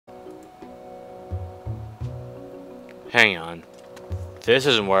Hang on. This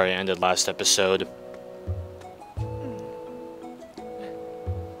isn't where I ended last episode.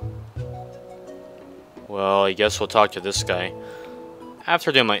 Well, I guess we'll talk to this guy.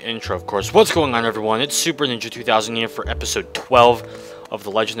 After doing my intro, of course. What's going on, everyone? It's Super Ninja 2000 here for episode 12 of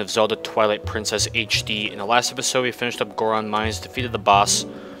The Legend of Zelda Twilight Princess HD. In the last episode, we finished up Goron Mines, defeated the boss.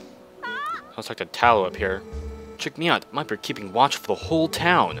 Let's talk to Talo up here. Check me out. Might be keeping watch for the whole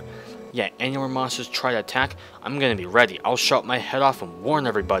town. Yeah, any more monsters try to attack, I'm gonna be ready. I'll shout my head off and warn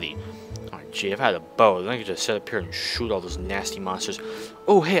everybody. Alright, gee, if I had a bow, then I could just sit up here and shoot all those nasty monsters.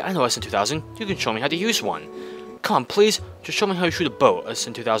 Oh, hey, I know SN2000. You can show me how to use one. Come on, please. Just show me how you shoot a bow,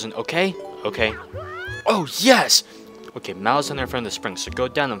 SN2000, okay? Okay. Oh, yes! Okay, Mal's down there in front of the spring, so go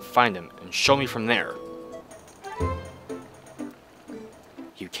down and find him, and show me from there.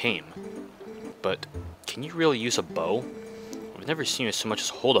 You came. But, can you really use a bow? I've never seen you so much as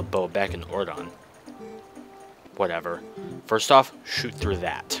hold a bow back in Ordon. Whatever. First off, shoot through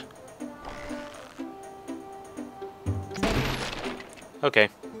that. Okay.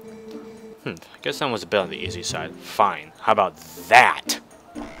 I guess that was a bit on the easy side. Fine. How about that?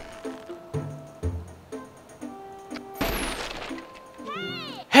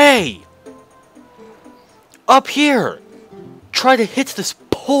 Hey! Up here! Try to hit this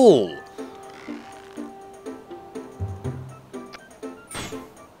pole!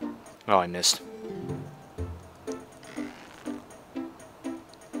 Oh, I missed.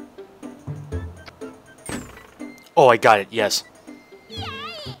 Oh, I got it, yes.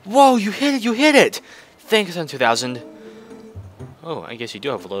 Whoa, you hit it, you hit it! Thanks, SN2000. Oh, I guess you do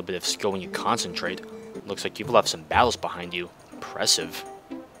have a little bit of skill when you concentrate. Looks like you've left some battles behind you. Impressive.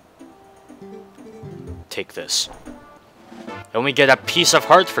 Take this. And we get a piece of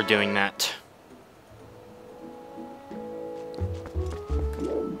heart for doing that.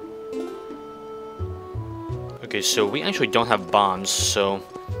 Okay, so we actually don't have bombs, so...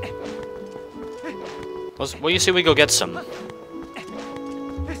 what do you say we go get some?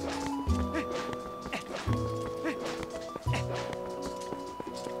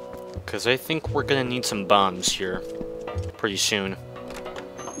 Because I think we're gonna need some bombs here pretty soon.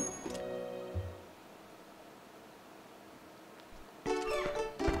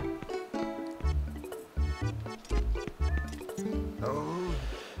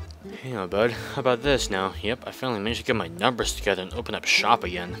 Hang on, bud. How about this now? Yep, I finally managed to get my numbers together and open up shop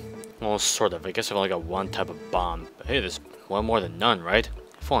again. Well, sort of. I guess I've only got one type of bomb. But hey, there's one more than none, right?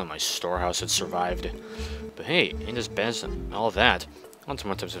 If only my storehouse had survived. But hey, ain't as bad as all that. On to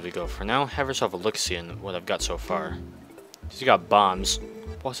more tips as we go. For now, have yourself a look-see in what I've got so far. You got bombs.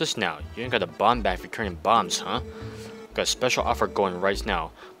 What's this now? You ain't got a bomb bag for carrying bombs, huh? Got a special offer going right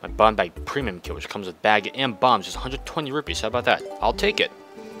now. My bomb bag premium kit, which comes with bag and bombs, is 120 rupees. How about that? I'll take it.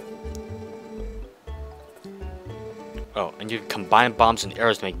 Oh, and you can combine bombs and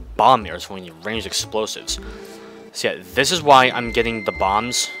arrows to make bomb arrows for when you range explosives. So yeah, this is why I'm getting the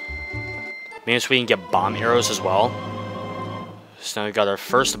bombs. Maybe so we can get bomb arrows as well. So now we got our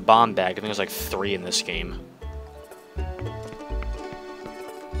first bomb bag. I think there's like 3 in this game.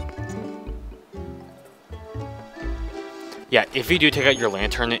 Yeah, if you do take out your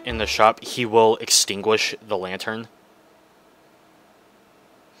lantern in the shop, he will extinguish the lantern.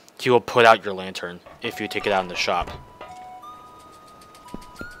 He will put out your lantern if you take it out in the shop.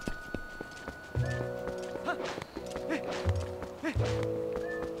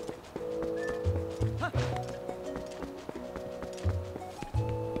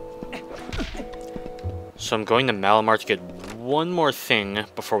 So I'm going to Malamar to get one more thing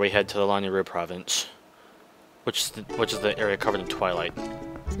before we head to the Laniru province, which is the area covered in Twilight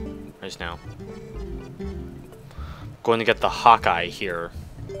right now. Going to get the Hawkeye here.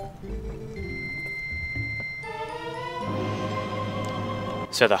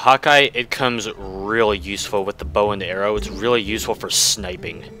 So the Hawkeye, it comes really useful with the bow and the arrow. It's really useful for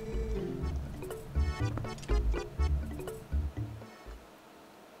sniping.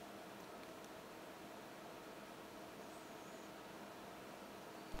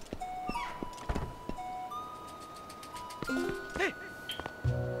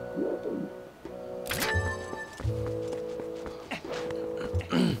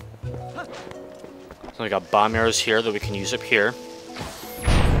 So we got bomb arrows here that we can use up here.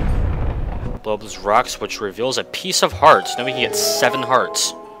 Blow up those rocks, which reveals a piece of heart. Now we can get 7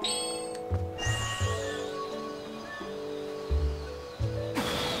 hearts.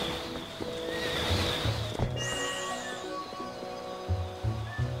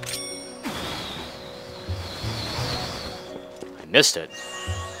 I missed it.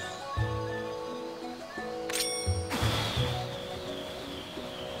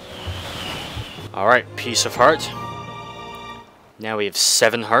 Alright, piece of heart. Now we have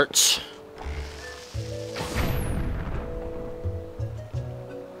 7 hearts.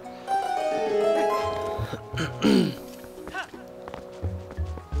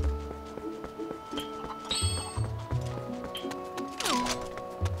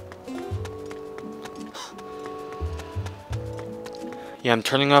 Yeah, I'm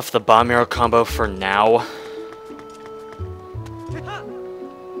turning off the bomb arrow combo for now.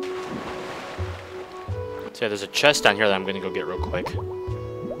 So yeah, there's a chest down here that I'm gonna go get real quick.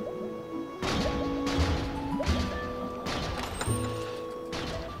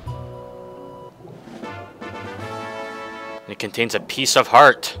 It contains a piece of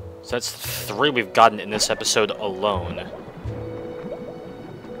heart. So that's 3 we've gotten in this episode alone.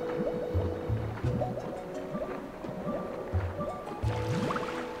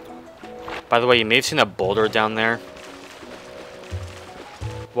 By the way, you may have seen a boulder down there.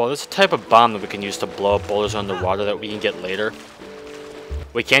 Well, there's a type of bomb that we can use to blow up boulders underwater that we can get later.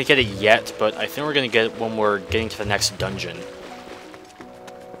 We can't get it yet, but I think we're going to get it when we're getting to the next dungeon.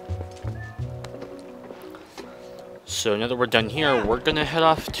 So now that we're done here, we're going to head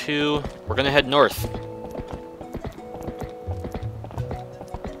we're going to head north.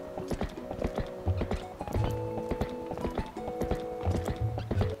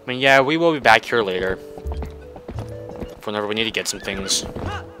 I mean, yeah, we will be back here later. Whenever we need to get some things.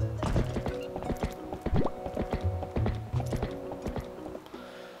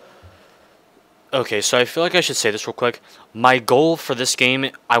 Okay, so I feel like I should say this real quick. My goal for this game,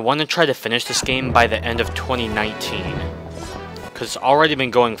 I want to try to finish this game by the end of 2019. Because it's already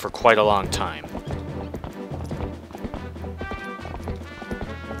been going for quite a long time.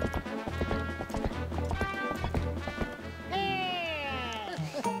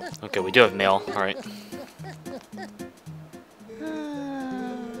 Okay, we do have mail. Alright.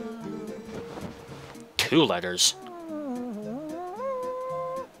 Two letters.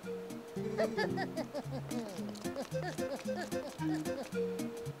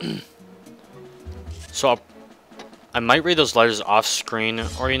 So I might read those letters off screen,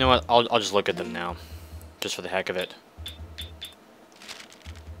 or you know what, I'll just look at them now. Just for the heck of it.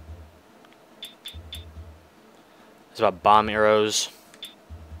 It's about bomb arrows.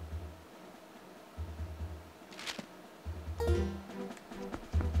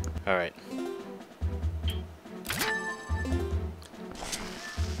 Alright.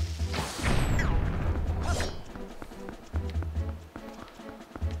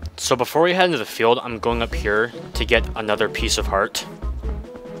 So before we head into the field, I'm going up here to get another piece of heart.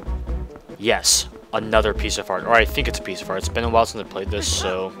 Yes, another piece of heart. Or I think it's a piece of heart. It's been a while since I played this,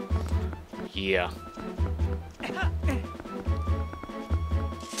 so... yeah.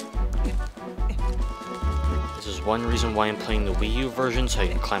 This is one reason why I'm playing the Wii U version, so I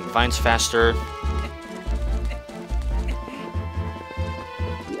can climb vines faster.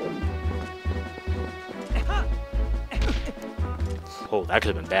 Oh, that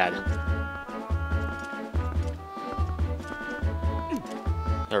could have been bad.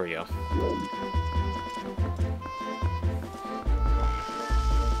 There we go.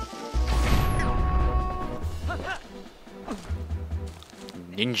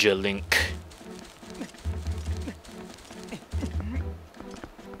 Ninja Link.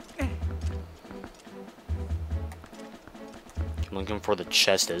 I'm looking for the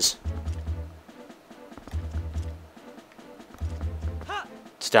chest is.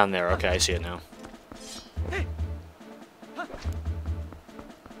 It's down there. Okay, I see it now.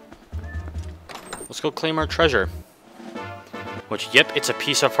 Let's go claim our treasure. Which, yep, it's a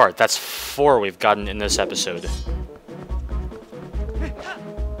piece of heart. That's 4 we've gotten in this episode.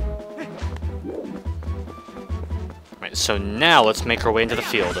 Right, so now let's make our way into the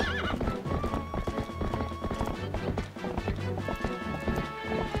field.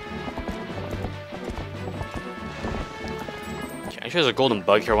 Okay, actually there's a golden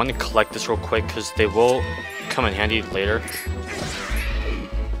bug here. I want to collect this real quick because they will come in handy later.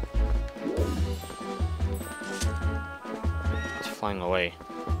 It's flying away.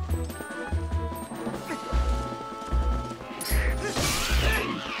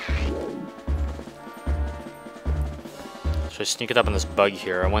 So I sneak it up on this bug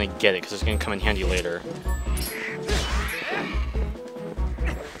here. I want to get it because it's going to come in handy later.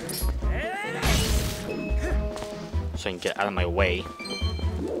 So I can get out of my way.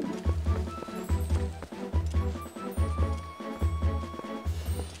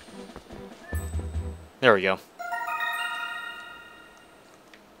 There we go.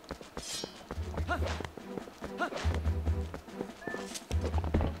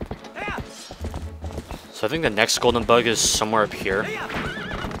 So I think the next golden bug is somewhere up here. So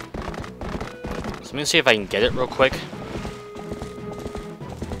I'm gonna see if I can get it real quick.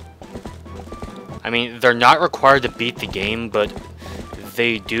 mean, they're not required to beat the game, but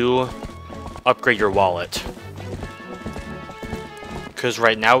they do upgrade your wallet. Because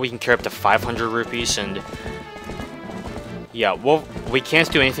right now we can carry up to 500 rupees, and yeah, well, we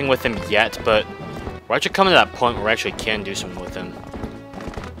can't do anything with them yet, but we're actually coming to that point where we actually can do something with them.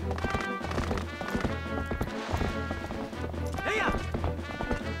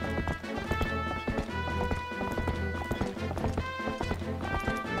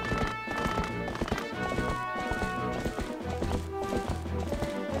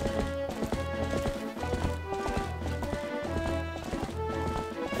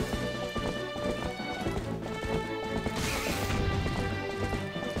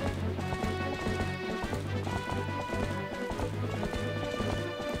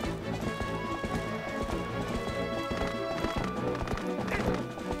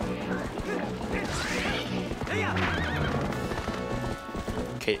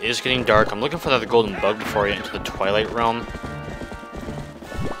 Okay, it is getting dark. I'm looking for the golden bug before I get into the Twilight realm.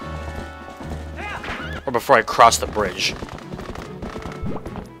 Or before I cross the bridge.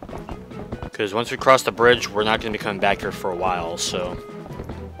 Because once we cross the bridge, we're not going to be coming back here for a while, so...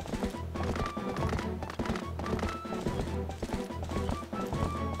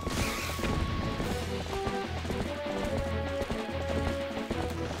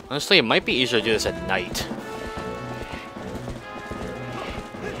 Honestly, it might be easier to do this at night.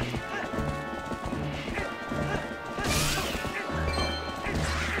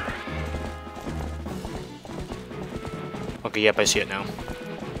 Okay, yep, I see it now.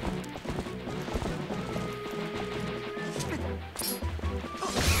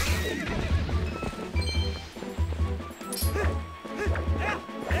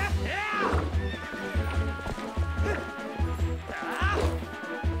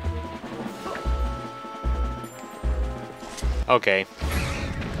 Okay.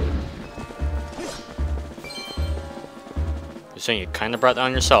 You're saying you kind of brought that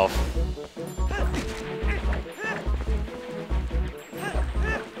on yourself.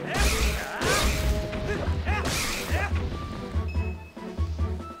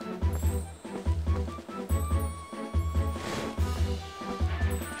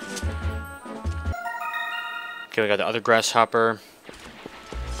 Okay, we got the other grasshopper.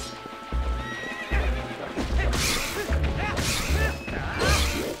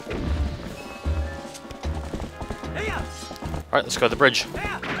 Alright, let's go to the bridge.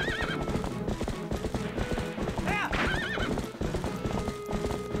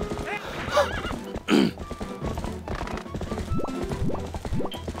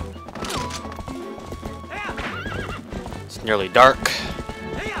 It's nearly dark.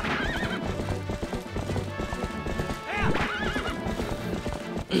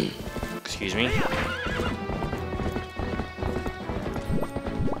 Excuse me.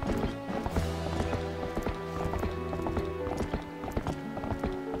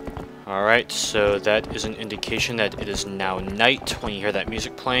 Alright, so that is an indication that it is now night when you hear that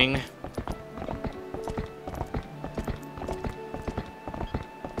music playing.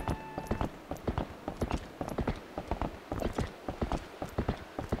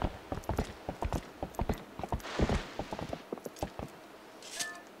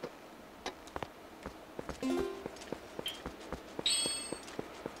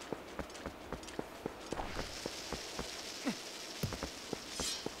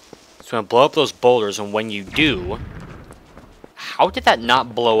 So I'm gonna blow up those boulders, and when you do, how did that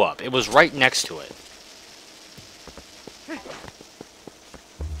not blow up? It was right next to it.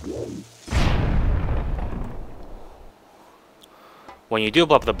 When you do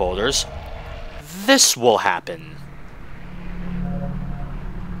blow up the boulders, this will happen.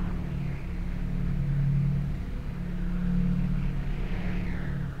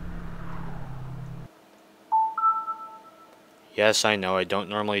 Yes, I know, I don't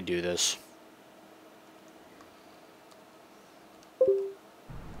normally do this.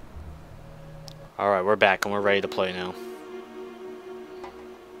 Alright, we're back and we're ready to play now.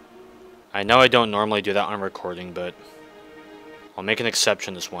 I know I don't normally do that on recording, but I'll make an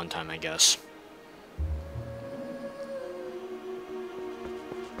exception this one time, I guess.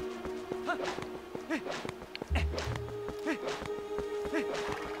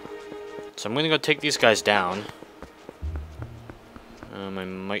 So I'm gonna go take these guys down. I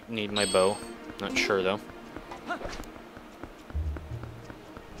might need my bow. Not sure though.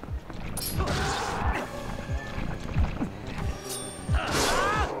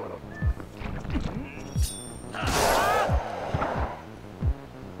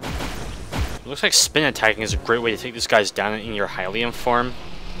 It looks like spin attacking is a great way to take these guys down in your Hylian form.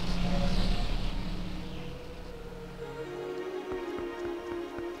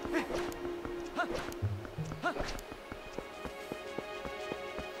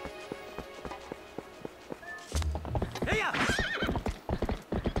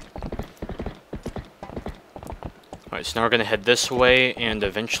 Alright, so now we're going to head this way, and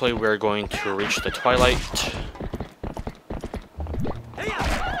eventually we're going to reach the Twilight.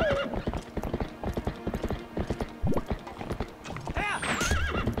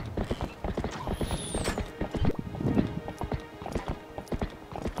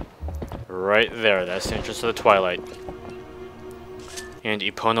 Right there, that's the entrance to the Twilight. And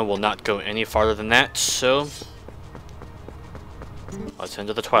Epona will not go any farther than that, so let's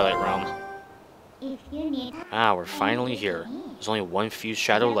enter the Twilight Realm. Ah, we're finally here. There's only one fused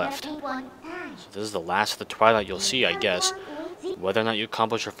shadow left. So this is the last of the Twilight you'll see, I guess. Whether or not you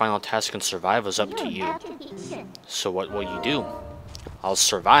accomplish your final task and survive is up to you. So what will you do? I'll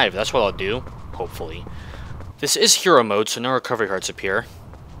survive, that's what I'll do. Hopefully. This is hero mode, so no recovery hearts appear.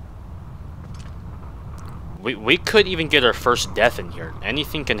 We could even get our first death in here.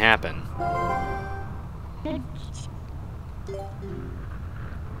 Anything can happen.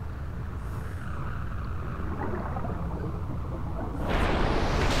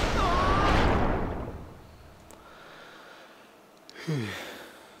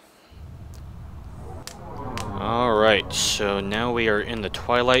 Alright, so now we are in the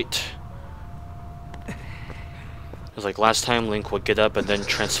Twilight. It was like last time, Link would get up and then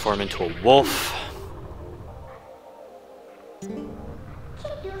transform into a wolf.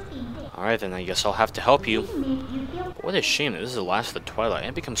 Alright then, I guess I'll have to help you. But what a shame that this is the last of the Twilight.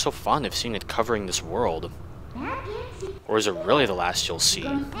 I've become so fond of seeing it covering this world. Or is it really the last you'll see?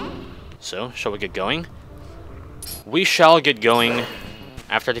 So, shall we get going? We shall get going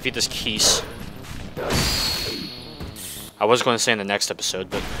after I defeat this Keese. I was going to say in the next episode,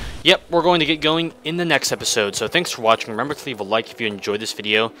 but yep, we're going to get going in the next episode. So thanks for watching. Remember to leave a like if you enjoyed this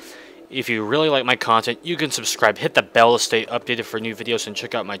video. If you really like my content, you can subscribe, hit the bell to stay updated for new videos, and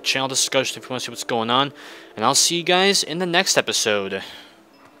check out my channel discussion if you want to see what's going on. And I'll see you guys in the next episode.